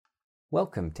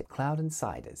Welcome to Cloud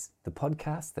Insiders, the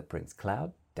podcast that brings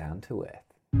cloud down to earth.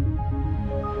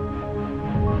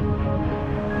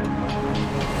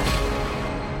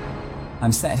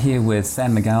 I'm sat here with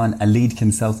Sam McGowan, a lead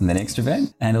consultant at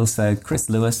Extrovert, and also Chris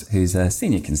Lewis, who's a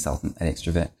senior consultant at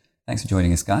Extrovert. Thanks for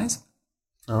joining us, guys.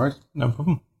 All right, no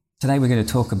problem. Today we're going to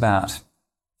talk about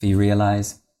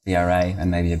vRealize, VRA,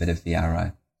 and maybe a bit of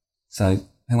VRO. So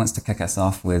who wants to kick us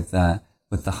off with the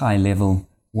high level?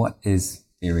 What is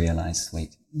vRealize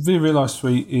Suite? vRealize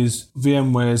Suite is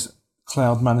VMware's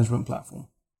cloud management platform,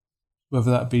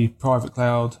 whether that be private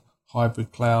cloud,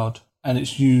 hybrid cloud, and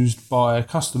it's used by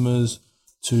customers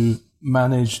to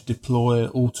manage, deploy,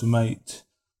 automate,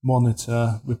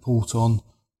 monitor, report on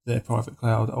their private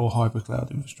cloud or hybrid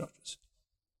cloud infrastructures.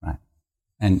 Right.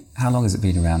 And how long has it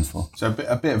been around for? So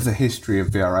a bit of the history of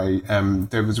VRA.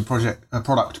 There was a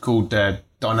product called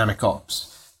Dynamic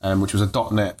Ops, which was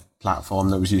a .NET platform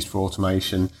that was used for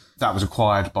automation. That was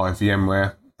acquired by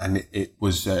VMware, and it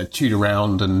was chewed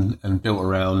around and built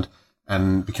around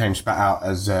and became spat out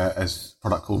as a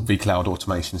product called vCloud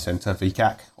Automation Center,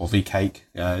 VCAC, or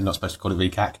VCAIC. Not supposed to call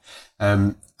it VCAC.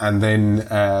 And then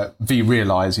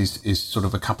vRealize is sort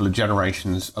of a couple of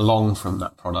generations along from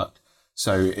that product.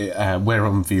 So we're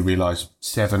on vRealize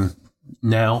 7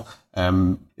 now.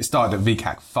 It started at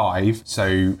VCAC 5,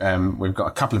 so we've got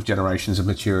a couple of generations of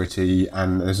maturity,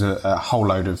 and there's a whole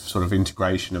load of sort of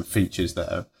integration and features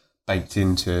that are baked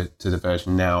into the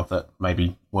version now that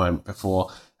maybe weren't before.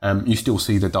 You still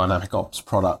see the Dynamic Ops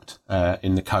product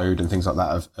in the code and things like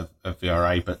that of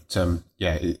VRA, but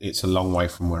it's a long way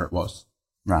from where it was.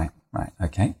 Right,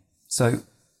 okay. So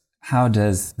how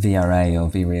does VRA or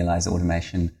vRealize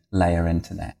Automation layer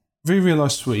into that?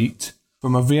 vRealize Suite,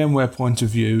 from a VMware point of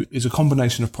view, is a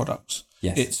combination of products.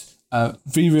 Yes. It's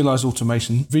vRealize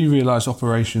Automation, vRealize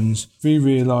Operations,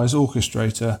 vRealize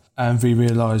Orchestrator, and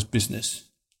vRealize Business.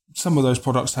 Some of those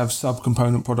products have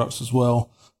sub-component products as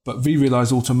well, but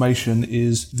vRealize Automation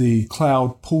is the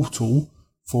cloud portal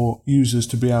for users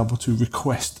to be able to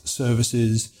request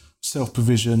services,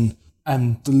 self-provision,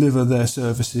 and deliver their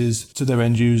services to their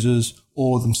end users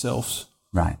or themselves.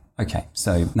 Right. Okay.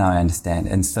 So now I understand.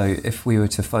 And so if we were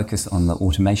to focus on the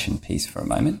automation piece for a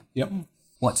moment, Yep.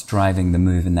 What's driving the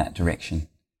move in that direction?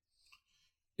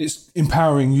 It's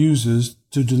empowering users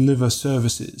to deliver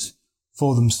services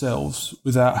for themselves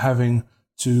without having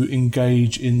to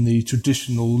engage in the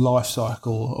traditional life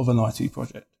cycle of an IT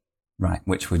project. Right.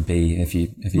 Which would be, if you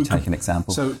take an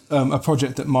example. So a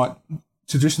project that might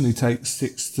traditionally take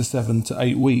 6 to 7 to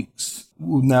 8 weeks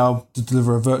will now, to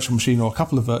deliver a virtual machine or a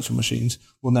couple of virtual machines,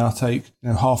 will now take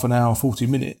half an hour, 40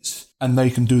 minutes, and they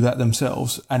can do that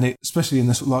themselves. And it, especially in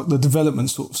this like the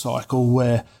development sort of cycle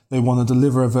where they want to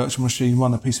deliver a virtual machine,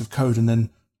 run a piece of code, and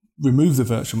then remove the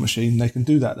virtual machine, they can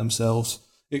do that themselves.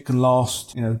 It can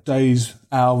last days,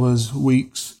 hours,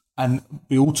 weeks, and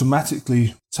be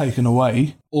automatically taken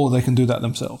away, or they can do that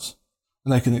themselves.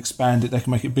 And they can expand it, they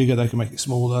can make it bigger, they can make it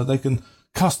smaller, they can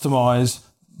customize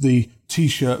the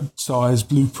t-shirt size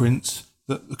blueprints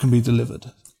that can be delivered.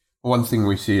 One thing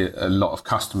we see a lot of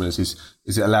customers is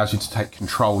it allows you to take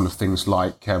control of things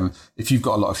like if you've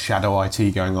got a lot of shadow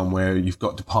IT going on where you've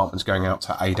got departments going out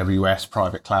to AWS,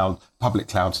 private cloud, public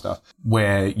cloud stuff,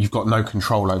 where you've got no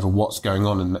control over what's going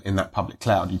on in that public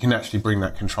cloud. You can actually bring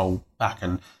that control back,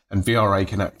 and VRA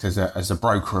can act as a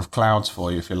broker of clouds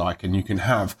for you, if you like, and you can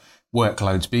have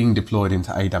workloads being deployed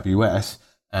into AWS,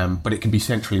 but it can be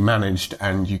centrally managed,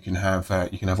 and you can have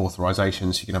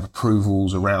authorizations, you can have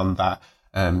approvals around that.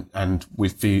 And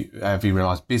with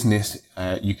vRealize Business,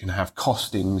 you can have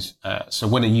costings. So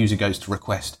when a user goes to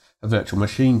request a virtual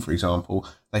machine, for example,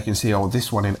 they can see,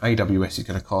 this one in AWS is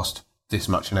going to cost this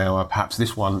much an hour. Perhaps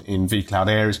this one in vCloud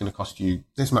Air is going to cost you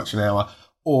this much an hour.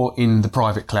 Or in the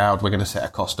private cloud, we're going to set a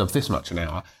cost of this much an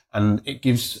hour. And it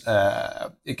gives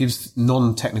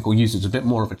non-technical users a bit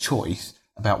more of a choice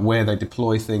about where they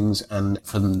deploy things. And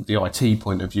from the IT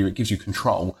point of view, it gives you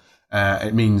control.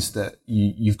 It means that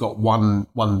you've got one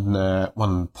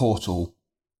portal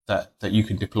that you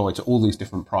can deploy to all these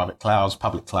different private clouds,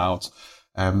 public clouds,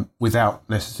 without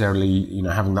necessarily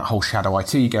having that whole shadow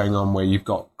IT going on where you've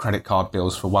got credit card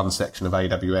bills for one section of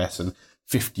AWS and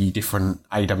 50 different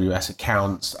AWS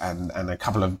accounts and a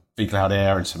couple of vCloud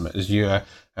Air and some Azure.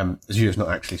 Azure is not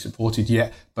actually supported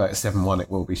yet, but at 7.1 it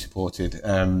will be supported.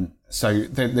 So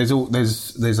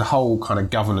there's a whole kind of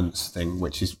governance thing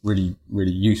which is really,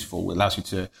 really useful. It allows you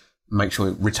to make sure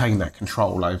you retain that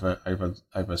control over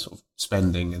sort of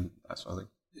spending and that sort of thing.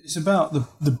 It's about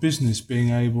the business being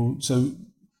able. So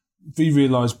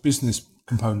vRealize Business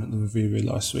component of the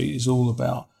vRealize Suite is all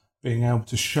about being able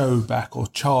to show back or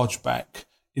charge back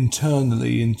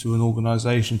internally into an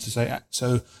organisation to say,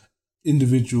 so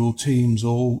individual teams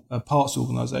or parts of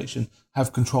the organisation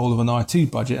have control of an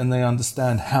IT budget and they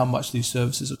understand how much these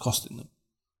services are costing them.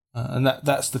 And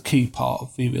that's the key part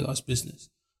of vRealize Business.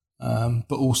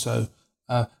 But also,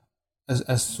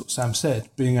 as Sam said,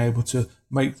 being able to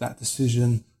make that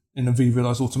decision in a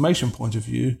vRealize automation point of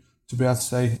view to be able to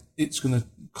say it's going to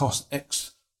cost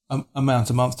X amount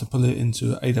a month to pull it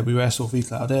into AWS or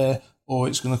vCloud Air, or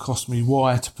it's going to cost me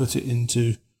Y to put it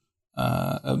into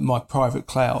my private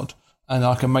cloud. And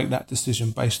I can make that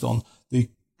decision based on the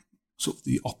sort of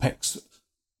the OPEX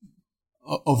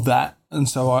of that. And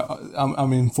so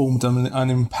I'm informed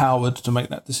and empowered to make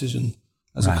that decision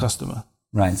as a customer.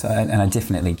 Right. So, and I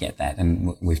definitely get that.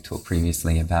 And we've talked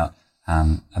previously about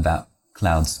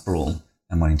cloud sprawl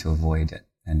and wanting to avoid it.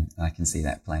 And I can see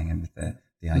that playing in with the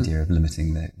idea of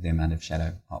limiting the amount of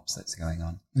shadow ops that's going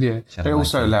on. Yeah. It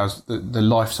also allows the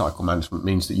life cycle management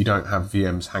means that you don't have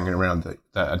VMs hanging around that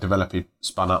a developer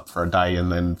spun up for a day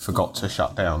and then forgot to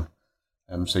shut down.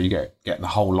 So you get the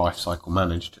whole life cycle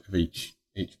managed of each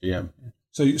VM.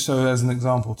 So as an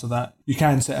example to that, you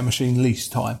can set a machine lease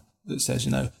time that says,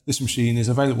 this machine is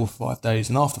available for 5 days,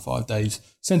 and after 5 days,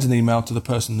 send an email to the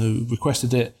person who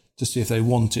requested it to see if they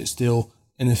want it still.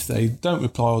 And if they don't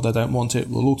reply or they don't want it,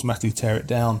 we'll automatically tear it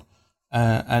down,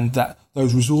 and that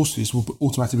those resources will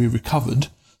automatically be recovered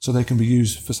so they can be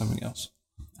used for something else.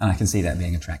 And I can see that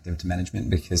being attractive to management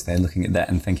because they're looking at that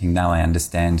and thinking, now I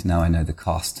understand, now I know the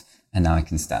cost, and now I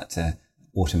can start to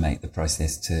automate the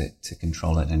process to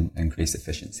control it and increase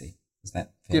efficiency. Is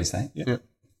that fair to say? Yeah.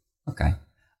 Okay.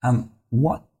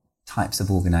 What types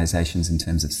of organizations in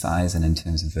terms of size and in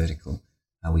terms of vertical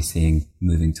are we seeing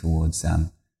moving towards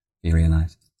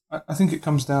vRealize? I think it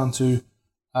comes down to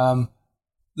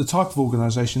the type of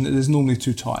organisation. There's normally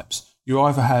two types. You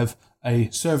either have a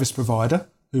service provider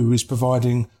who is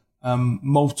providing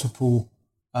multiple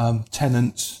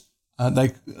tenants,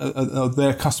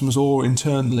 their customers, or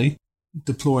internally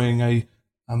deploying a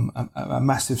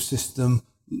massive system,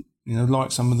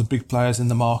 like some of the big players in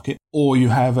the market. Or you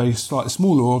have a slightly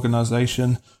smaller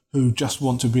organisation who just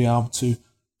want to be able to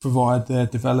provide their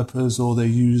developers or their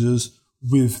users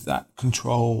with that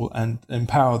control and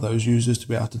empower those users to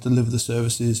be able to deliver the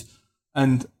services.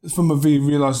 And from a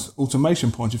vRealize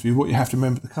automation point of view, what you have to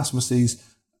remember, the customer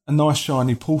sees a nice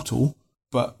shiny portal,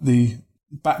 but the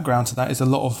background to that is a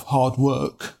lot of hard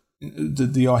work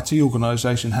the IT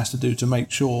organisation has to do to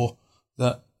make sure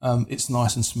that it's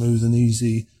nice and smooth and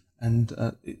easy and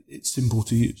it's simple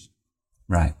to use.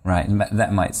 Right. And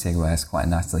that might segue us quite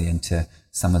nicely into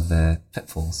some of the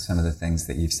pitfalls, some of the things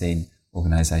that you've seen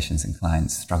organizations and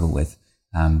clients struggle with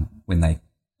when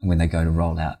they go to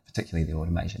roll out, particularly the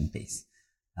automation piece.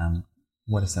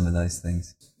 What are some of those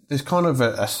things? There's kind of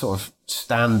a sort of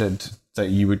standard that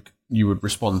you would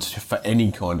respond to for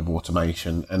any kind of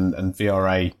automation, and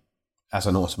VRA as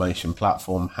an automation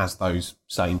platform has those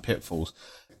same pitfalls.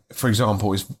 For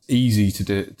example, it's easy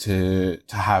to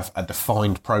have a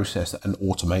defined process and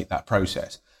automate that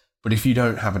process. But if you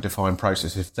don't have a defined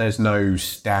process, if there's no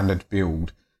standard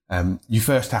build, you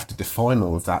first have to define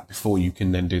all of that before you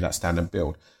can then do that standard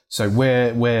build. So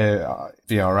where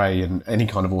VRA and any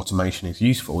kind of automation is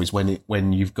useful is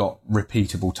when you've got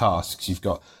repeatable tasks, you've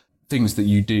got things that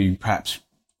you do perhaps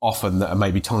often that are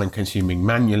maybe time consuming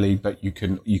manually, but you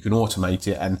can automate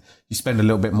it, and you spend a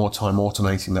little bit more time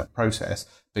automating that process,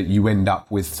 but you end up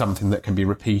with something that can be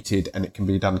repeated and it can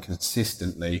be done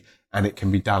consistently and it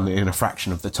can be done in a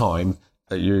fraction of the time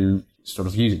that you sort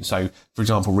of use it. So for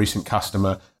example, recent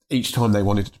customer, each time they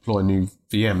wanted to deploy a new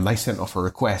VM, they sent off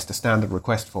a standard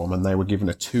request form, and they were given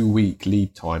a 2-week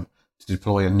lead time to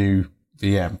deploy a new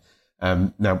VM.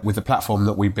 Now, with the platform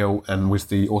that we built and with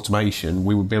the automation,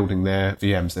 we were building their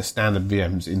standard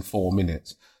VMs in 4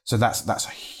 minutes. So that's a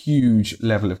huge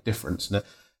level of difference. Now,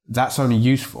 that's only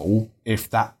useful if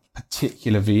that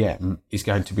particular VM is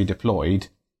going to be deployed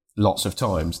lots of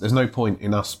times. There's no point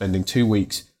in us spending 2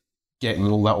 weeks getting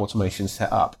all that automation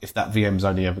set up if that VM is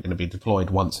only ever going to be deployed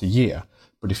once a year.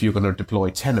 But if you're going to deploy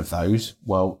 10 of those,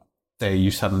 well,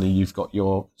 you've got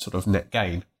your sort of net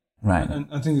gain. Right. And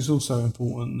I think it's also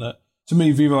important that, to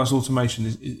me, vRealize automation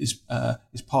is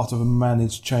part of a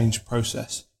managed change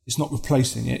process. It's not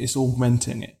replacing it, it's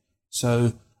augmenting it.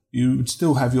 So you would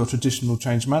still have your traditional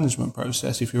change management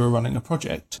process if you were running a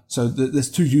project. So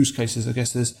there's two use cases, I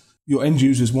guess. There's your end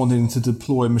users wanting to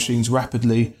deploy machines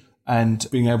rapidly and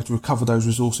being able to recover those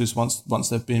resources once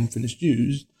they've been finished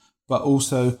used, but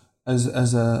also as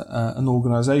an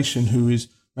organisation who is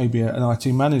maybe an IT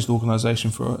managed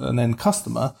organisation for an end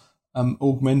customer,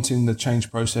 augmenting the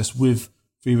change process with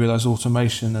vRealize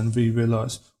Automation and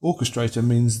vRealize Orchestrator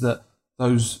means that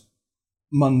those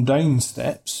mundane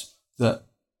steps that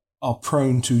are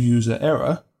prone to user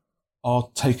error are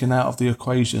taken out of the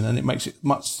equation, and it makes it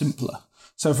much simpler.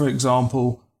 So, for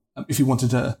example, if you wanted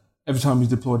to, every time you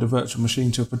deployed a virtual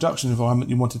machine to a production environment,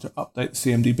 you wanted to update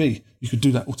the CMDB, you could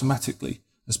do that automatically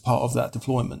as part of that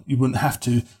deployment. You wouldn't have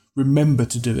to remember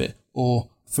to do it or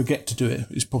forget to do it.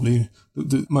 It's probably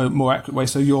the more accurate way.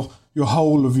 So your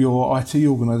whole of your IT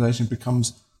organization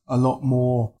becomes a lot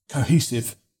more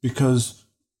cohesive because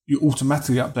you're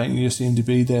automatically updating your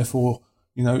CMDB. Therefore,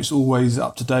 it's always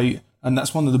up to date. And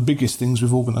that's one of the biggest things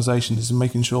with organizations, is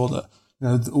making sure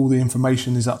that all the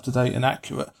information is up to date and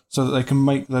accurate, so that they can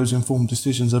make those informed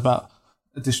decisions about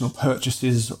additional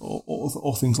purchases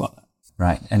or things like that.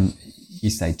 Right. And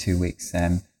you say 2 weeks,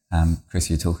 Chris,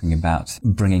 you're talking about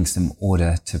bringing some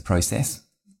order to process.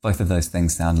 Both of those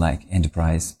things sound like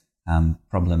enterprise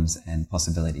problems and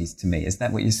possibilities to me. Is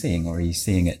that what you're seeing, or are you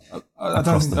seeing it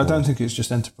across the board? I don't think it's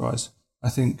just enterprise. I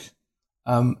think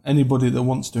anybody that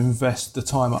wants to invest the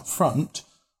time up front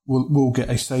will get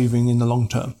a saving in the long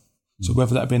term. So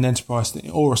whether that be an enterprise thing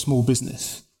or a small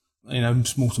business,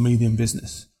 small to medium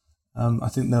business, I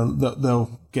think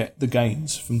they'll get the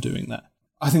gains from doing that.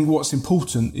 I think what's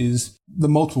important is the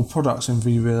multiple products in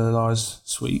vRealize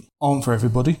Suite aren't for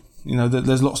everybody.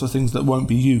 There's lots of things that won't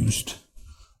be used.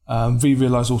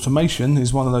 vRealize Automation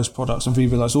is one of those products, and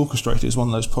vRealize Orchestrator is one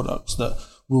of those products that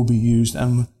will be used,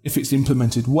 and if it's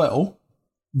implemented well,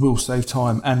 will save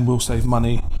time and will save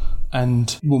money,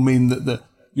 and will mean that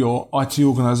your IT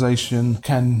organization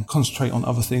can concentrate on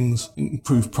other things,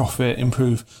 improve profit,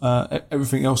 improve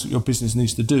everything else that your business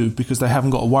needs to do, because they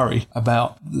haven't got to worry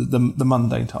about the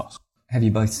mundane task. Have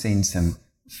you both seen some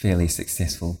fairly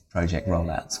successful project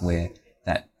rollouts where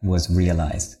that was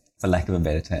realized, for lack of a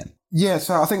better term? Yeah,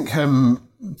 so I think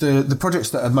the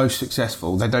projects that are most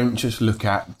successful, they don't just look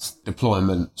at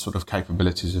deployment sort of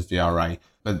capabilities of VRA,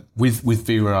 but with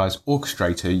vRealize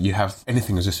Orchestrator, you have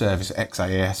anything as a service,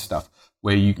 XaaS stuff,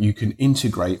 where you can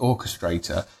integrate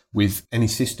Orchestrator with any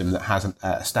system that has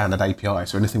a standard API.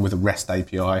 So anything with a REST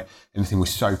API, anything with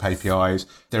SOAP APIs.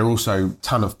 There are also a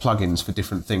ton of plugins for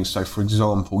different things. So for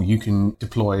example, you can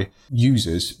deploy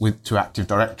users to Active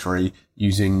Directory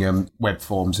using web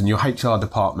forms, and your HR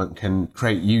department can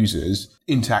create users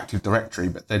into Active Directory,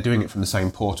 but they're doing it from the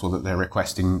same portal that they're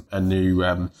requesting a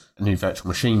new virtual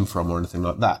machine from, or anything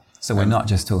like that. So we're not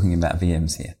just talking about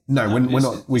VMs here. No, we're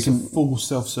not. It's a full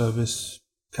self-service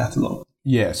catalog.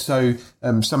 Yeah, so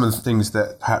some of the things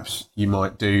that perhaps you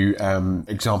might do,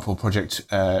 example project,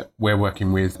 we're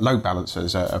working with load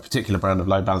balancers, a particular brand of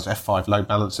load balancer, F5 load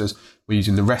balancers. We're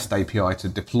using the REST API to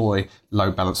deploy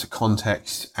load balancer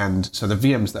context. And so the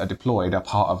VMs that are deployed are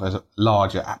part of a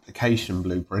larger application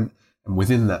blueprint. And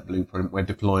within that blueprint, we're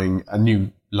deploying a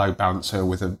new load balancer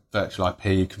with a virtual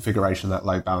IP configuration of that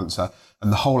load balancer,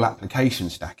 and the whole application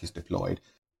stack is deployed.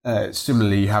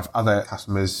 Similarly, you have other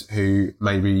customers who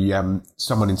maybe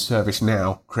someone in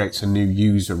ServiceNow creates a new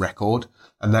user record,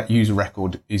 and that user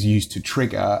record is used to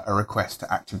trigger a request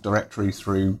to Active Directory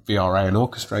through VRA and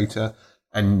Orchestrator,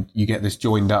 and you get this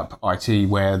joined up IT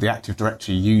where the Active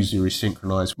Directory user is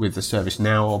synchronized with the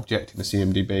ServiceNow object in the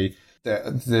CMDB.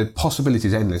 The possibility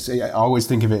is endless. I always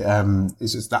think of it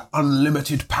as that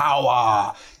unlimited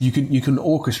power. You can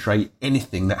orchestrate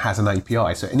anything that has an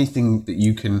API. So anything that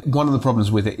you can. One of the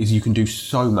problems with it is you can do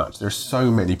so much. There are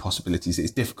so many possibilities. It's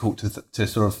difficult to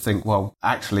sort of think, well,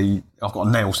 actually, I've got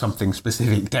to nail something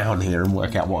specific down here and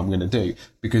work out what I'm going to do,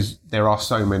 because there are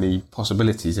so many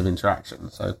possibilities of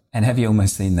interaction. So, and have you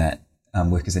almost seen that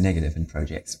work as a negative in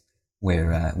projects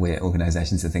where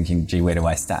organisations are thinking, "Gee, where do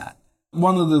I start?"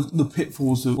 One of the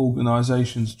pitfalls of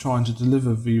organisations trying to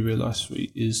deliver vRealize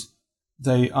Suite is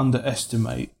they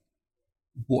underestimate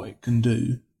what it can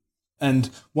do. And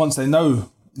once they know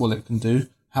what it can do,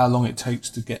 how long it takes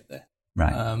to get there.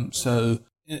 Right. So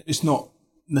it's not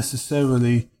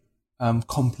necessarily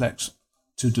complex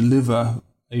to deliver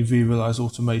a vRealize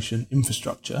automation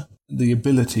infrastructure. The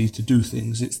ability to do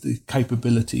things, it's the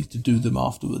capability to do them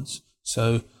afterwards.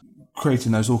 So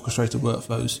creating those orchestrator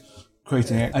workflows,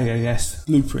 creating AAS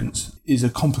blueprints is a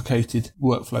complicated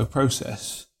workflow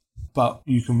process, but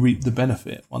you can reap the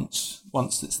benefit once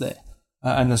it's there.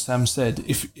 And as Sam said,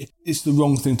 if it's the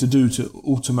wrong thing to do to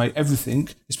automate everything,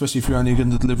 especially if you're only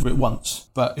going to deliver it once.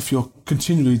 But if you're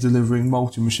continually delivering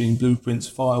multi-machine blueprints,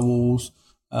 firewalls,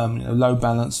 load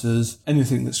balancers,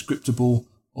 anything that's scriptable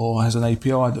or has an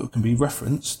API that can be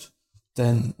referenced,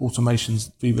 then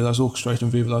vRealize Orchestrator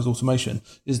and vRealize Automation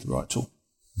is the right tool.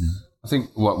 I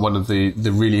think one of the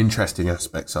really interesting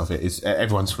aspects of it is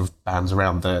everyone sort of bands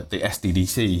around the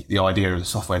SDDC, the idea of the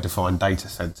software-defined data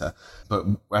center. But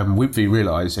with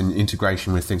vRealize and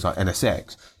integration with things like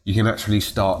NSX, you can actually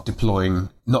start deploying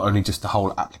not only just the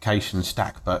whole application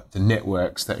stack, but the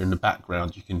networks that are in the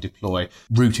background. You can deploy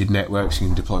rooted networks, you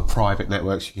can deploy private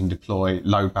networks, you can deploy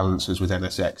load balancers with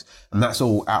NSX. And that's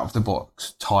all out of the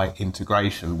box, tight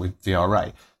integration with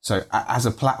VRA. So as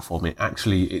a platform,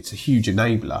 it's a huge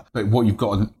enabler. But what you've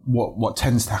got, what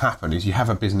tends to happen is you have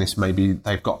a business, maybe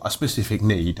they've got a specific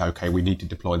need. Okay, we need to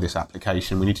deploy this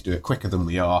application. We need to do it quicker than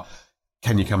we are.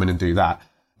 Can you come in and do that?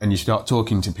 And you start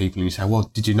talking to people and you say, well,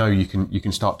 did you know you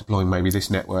can start deploying maybe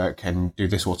this network and do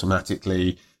this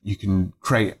automatically? You can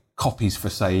create copies for,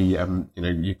 say, your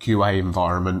QA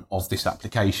environment of this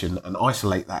application and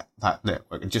isolate that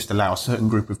network and just allow a certain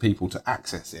group of people to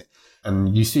access it.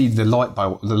 And you see the light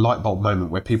bulb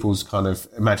moment where people's kind of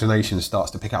imagination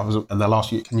starts to pick up, and they'll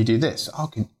ask you, can you do this? Oh,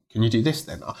 can you do this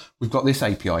then? Oh, we've got this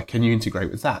API. Can you integrate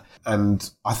with that? And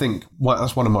I think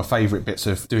that's one of my favourite bits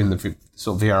of doing the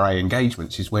sort of VRA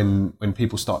engagements is when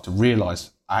people start to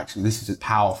realise, actually, this is a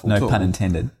powerful tool. No pun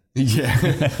intended. Yeah,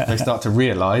 they start to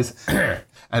realise.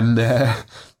 And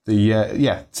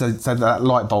so that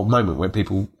light bulb moment where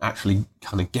people actually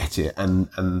kind of get it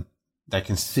and they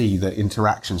can see the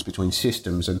interactions between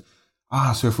systems and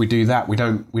so if we do that, we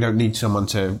don't need someone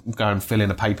to go and fill in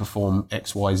a paper form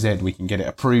XYZ. We can get it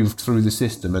approved through the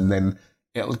system and then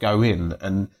it'll go in.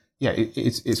 And yeah,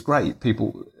 it's great.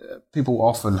 People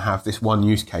often have this one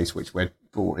use case which we're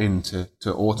brought in to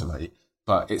automate,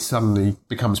 but it suddenly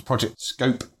becomes project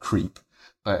scope creep.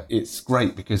 But it's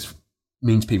great because it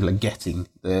means people are getting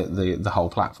the whole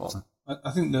platform.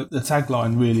 I think the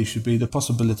tagline really should be the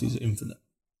possibilities are infinite.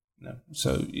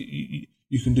 So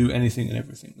you can do anything and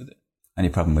everything with it. Only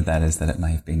problem with that is that it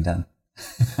may have been done.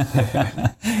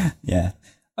 Yeah.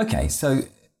 Okay, so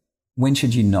when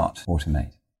should you not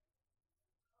automate?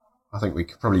 I think we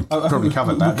probably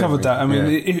covered that. We covered that. I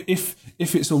mean, if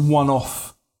it's a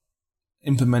one-off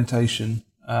implementation,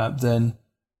 then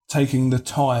taking the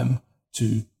time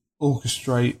to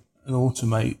orchestrate and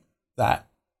automate that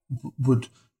would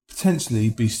potentially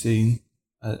be seen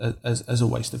as a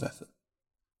waste of effort.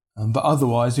 But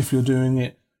otherwise, if you're doing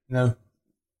it,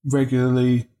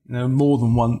 regularly, more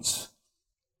than once,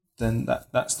 then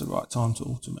that's the right time to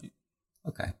automate.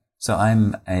 Okay. So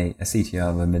I'm a CTO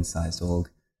of a mid-sized org.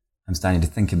 I'm starting to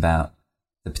think about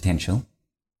the potential.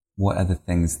 What are the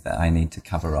things that I need to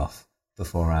cover off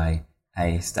before I,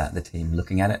 A, start the team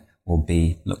looking at it, or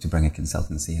B, look to bring a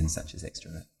consultancy in such as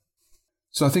Extrovert?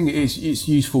 So I think it's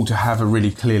useful to have a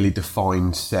really clearly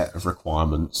defined set of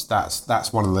requirements.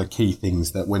 That's one of the key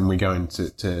things that when we go into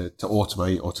to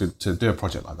automate or to do a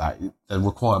project like that, the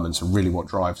requirements are really what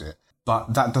drives it.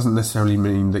 But that doesn't necessarily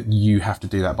mean that you have to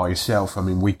do that by yourself. I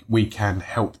mean, we can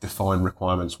help define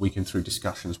requirements. We can, through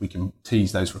discussions, we can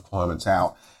tease those requirements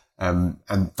out. And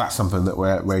that's something that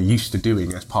we're used to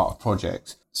doing as part of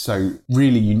projects. So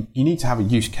really, you need to have a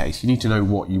use case. You need to know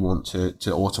what you want to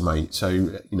automate.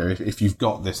 So, if you've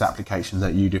got this application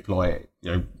that you deploy,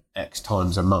 X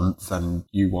times a month and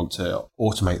you want to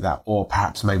automate that, or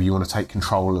perhaps maybe you want to take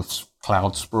control of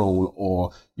cloud sprawl,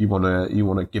 or you want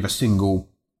to give a single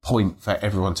point for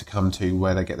everyone to come to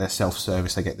where they get their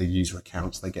self-service, they get their user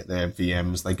accounts, they get their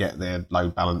VMs, they get their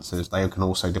load balancers. They can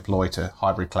also deploy to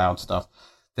hybrid cloud stuff.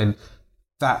 Then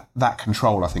that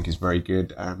control, I think, is very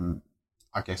good.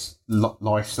 I guess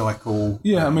life cycle.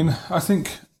 Yeah, I mean, I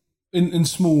think in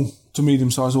small to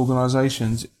medium-sized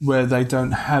organisations where they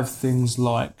don't have things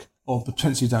like, or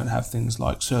potentially don't have things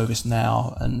like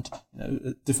ServiceNow and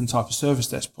different type of service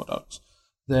desk products,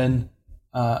 then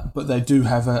but they do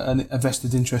have a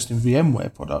vested interest in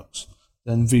VMware products,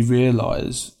 then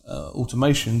vRealize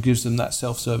automation gives them that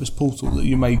self-service portal that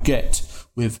you may get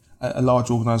with a large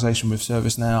organisation with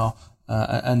ServiceNow.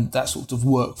 And that sort of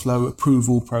workflow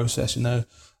approval process,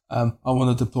 I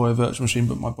want to deploy a virtual machine,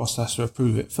 but my boss has to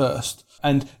approve it first.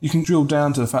 And you can drill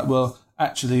down to the fact, well,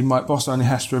 actually, my boss only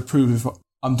has to approve if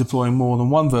I'm deploying more than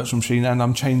one virtual machine and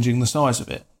I'm changing the size of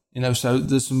it. So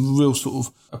there's some real sort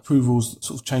of approvals,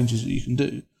 sort of changes that you can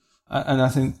do. And I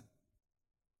think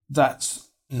that's,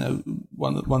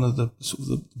 one of the sort of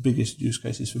the biggest use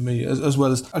cases for me, as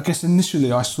well as, I guess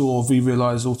initially I saw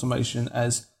vRealize automation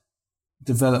as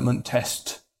development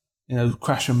test,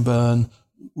 crash and burn,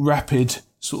 rapid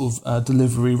sort of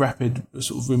delivery, rapid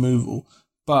sort of removal.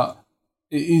 But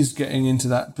it is getting into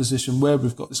that position where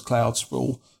we've got this cloud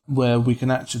sprawl where we can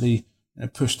actually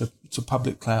push the to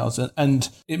public clouds, and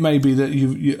it may be that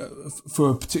you for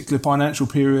a particular financial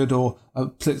period or a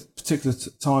particular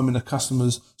time in a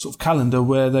customer's sort of calendar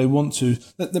where they want to,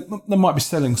 they might be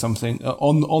selling something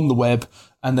on the web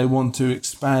and they want to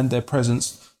expand their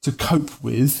presence to cope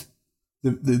with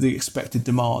the expected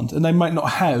demand, and they might not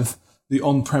have the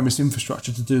on-premise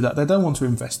infrastructure to do that. They don't want to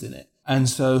invest in it, and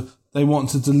so they want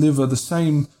to deliver the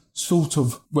same sort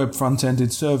of web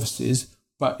front-ended services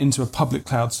but into a public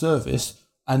cloud service,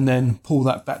 and then pull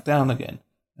that back down again.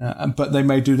 But they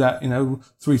may do that,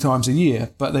 3 times a year,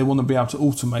 but they want to be able to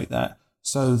automate that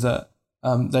so that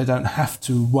they don't have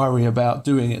to worry about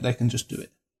doing it. They can just do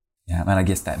it. Yeah, and I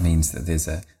guess that means that there's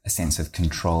a sense of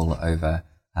control over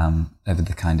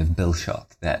the kind of bill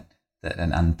shock that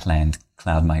an unplanned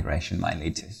cloud migration might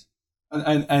lead to.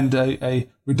 And a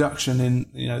reduction in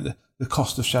the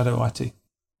cost of shadow IT.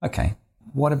 Okay.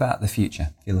 What about the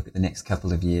future? If you look at the next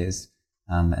couple of years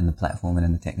and the platform and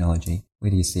in the technology,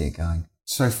 where do you see it going?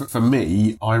 So for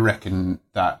me, I reckon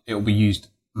that it will be used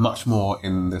much more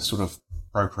in the sort of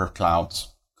broker of clouds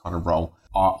kind of role.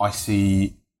 I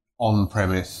see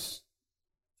on-premises.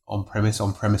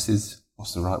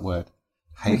 What's the right word?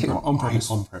 On-premise.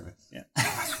 Yeah.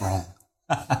 That's wrong.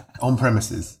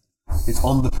 On-premises. It's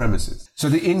on the premises. So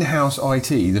the in-house IT,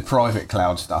 the private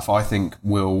cloud stuff, I think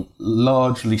will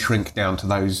largely shrink down to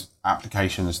those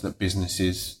applications that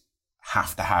businesses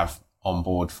have to have on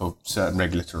board for certain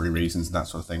regulatory reasons and that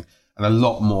sort of thing. And a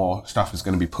lot more stuff is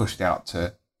going to be pushed out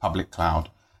to public cloud.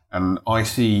 And I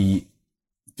see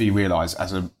vRealize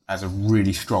as a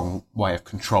really strong way of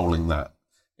controlling that.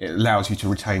 It allows you to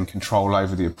retain control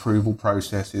over the approval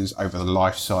processes, over the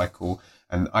life cycle,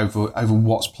 and over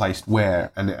what's placed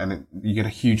where, and you get a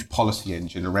huge policy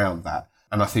engine around that.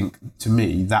 And I think, to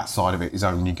me, that side of it is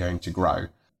only going to grow.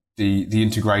 The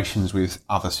integrations with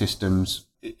other systems,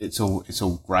 it's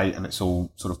all great, and it's all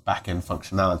sort of back-end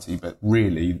functionality, but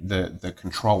really the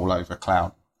control over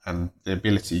cloud and the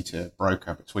ability to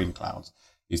broker between clouds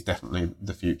is definitely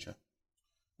the future.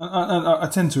 And I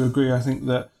tend to agree. I think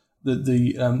that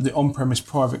the on-premise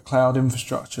private cloud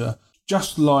infrastructure,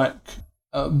 just like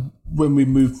when we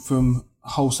move from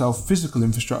wholesale physical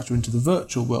infrastructure into the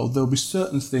virtual world, there'll be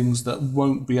certain things that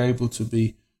won't be able to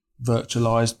be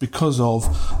virtualized because of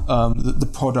the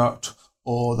product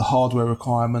or the hardware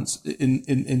requirements.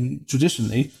 In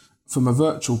traditionally, from a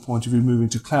virtual point of view, moving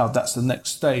to cloud, that's the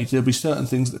next stage. There'll be certain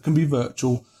things that can be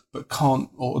virtual but can't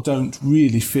or don't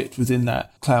really fit within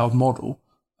that cloud model,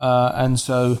 and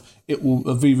so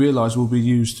vRealize will be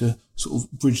used to sort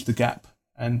of bridge the gap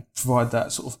and provide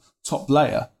that sort of top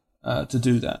layer to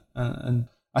do that. And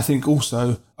I think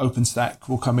also OpenStack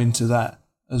will come into that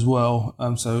as well.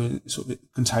 So sort of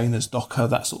containers, Docker,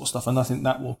 that sort of stuff. And I think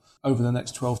that will, over the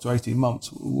next 12 to 18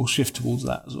 months, will shift towards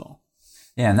that as well.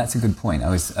 Yeah, and that's a good point. I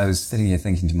was sitting here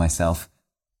thinking to myself,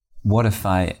 what if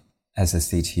I, as a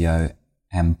CTO,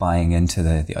 am buying into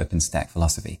the OpenStack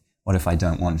philosophy? What if I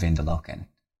don't want vendor lock-in?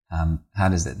 How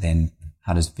does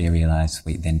vRealize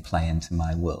Suite then play into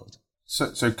my world?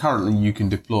 So currently you can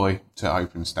deploy to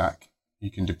OpenStack.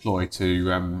 You can deploy to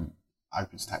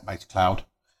OpenStack-based cloud.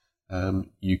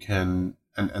 You can,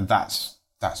 and that's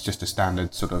just a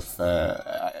standard sort of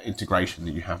integration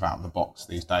that you have out of the box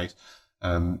these days.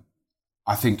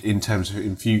 I think in terms of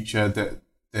in future that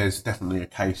there's definitely a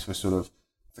case for sort of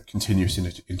the continuous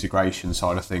integration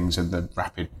side of things and the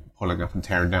rapid pulling up and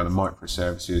tearing down of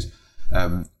microservices.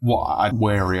 What I'm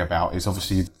wary about is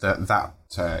obviously that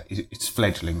it's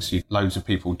fledgling. So loads of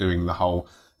people doing the whole,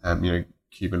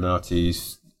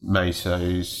 Kubernetes,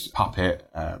 Mesos, Puppet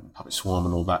Swarm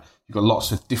and all that. You've got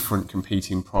lots of different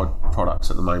competing products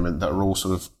at the moment that are all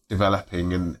sort of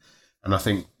developing. And I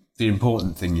think the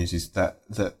important thing is that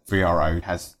VRO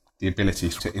has the ability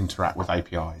to interact with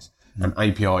APIs. And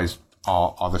APIs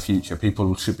are the future.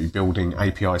 People should be building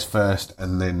APIs first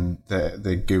and then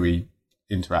the GUI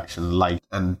interaction late.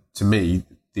 And to me,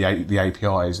 the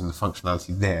APIs and the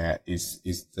functionality there is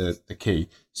the key.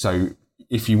 So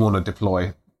if you want to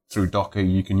deploy through Docker,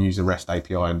 you can use the REST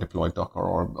API and deploy Docker,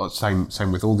 or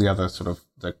same with all the other sort of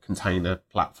the container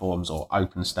platforms or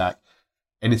OpenStack.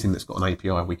 Anything that's got an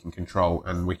API we can control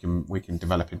and we can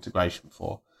develop integration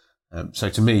for. So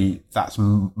to me, that's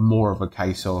more of a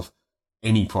case of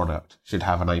any product should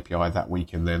have an API that we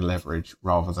can then leverage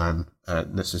rather than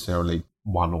necessarily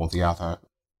one or the other.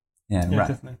 Yeah, right.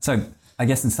 Definitely. So I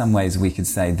guess in some ways we could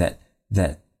say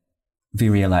that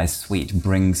vRealize Suite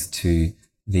brings to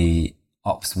the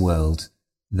ops world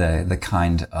the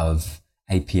kind of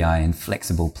API and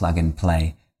flexible plug and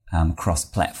play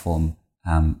cross-platform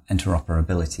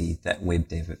interoperability that web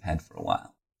dev have had for a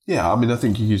while. Yeah, I mean, I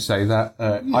think you could say that.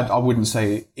 I wouldn't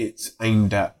say it's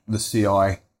aimed at the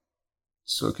CI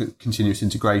sort of continuous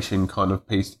integration kind of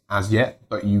piece as yet,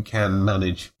 but you can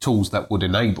manage tools that would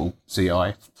enable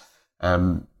CI,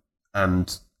 and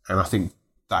I think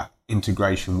that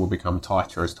integration will become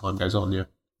tighter as time goes on. Yeah,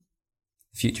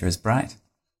 The future is bright.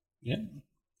 Yeah.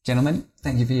 Gentlemen,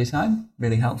 thank you for your time.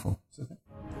 Really helpful.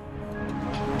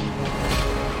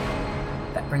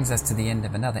 That brings us to the end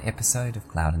of another episode of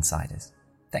Cloud Insiders.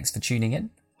 Thanks for tuning in.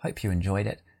 Hope you enjoyed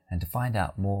it. And to find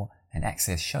out more and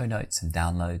access show notes and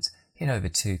downloads, head over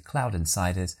to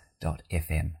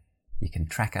cloudinsiders.fm. You can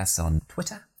track us on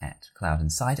Twitter at Cloud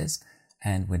Insiders,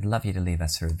 and we'd love you to leave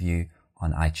us a review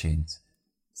on iTunes.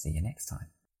 See you next time.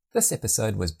 This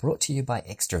episode was brought to you by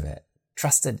Extrovert,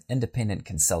 trusted independent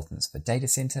consultants for data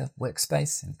center,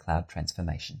 workspace, and cloud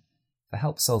transformation. For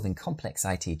help solving complex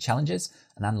IT challenges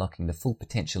and unlocking the full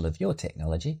potential of your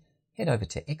technology, head over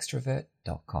to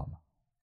extrovert.com.